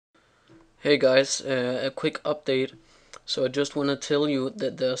Hey guys, a quick update. So I just want to tell you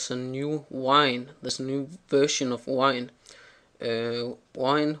that there's a new version of Wine, Wine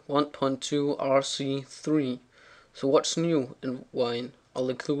 1.2 RC3. So what's new in Wine?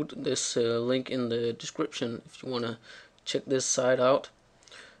 I'll include this link in the description if you want to check this site out.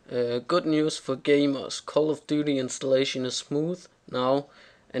 Good news for gamers. Call of Duty installation is smooth now,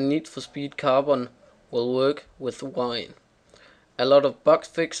 and Need for Speed Carbon will work with Wine. A lot of bug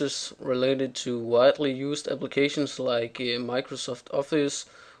fixes related to widely used applications like Microsoft Office,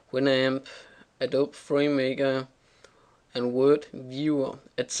 Winamp, Adobe FrameMaker, and Word Viewer,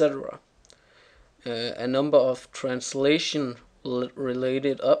 etc. A number of translation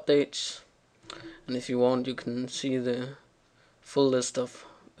related updates, and if you want you can see the full list of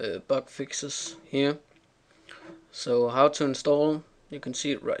bug fixes here. So how to install, you can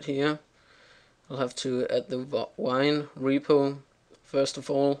see it right here. I'll have to add the Wine repo first of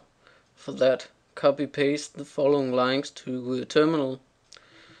all. For that, copy paste the following lines to terminal: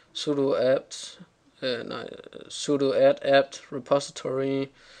 sudo add apt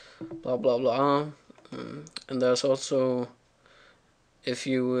repository, blah blah blah. And there's also, if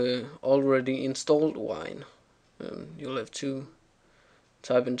you already installed Wine, you'll have to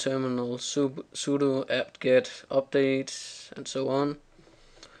type in terminal sudo apt-get update and so on.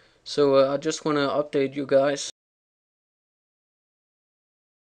 So I just want to update you guys